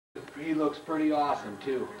he looks pretty awesome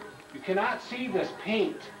too. You cannot see this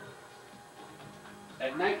paint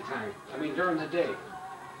at nighttime. I mean during the day.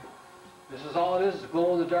 This is all it is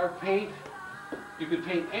glow-in-the-dark paint. You could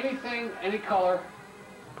paint anything, any color,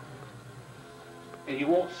 and you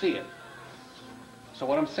won't see it. So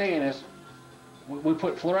what I'm saying is, we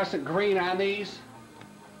put fluorescent green on these,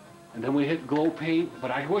 and then we hit glow paint,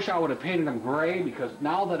 but I wish I would have painted them gray, because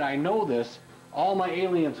now that I know this, all my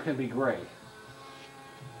aliens can be gray.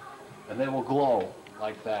 And they will glow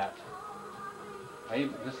like that.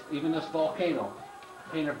 Even this volcano,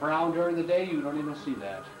 painted brown during the day, you don't even see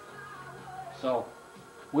that. So,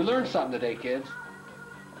 we learned something today, kids.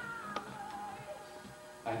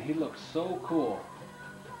 And he looks so cool.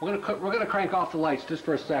 We're gonna crank off the lights just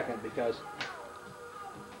for a second, because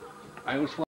I just want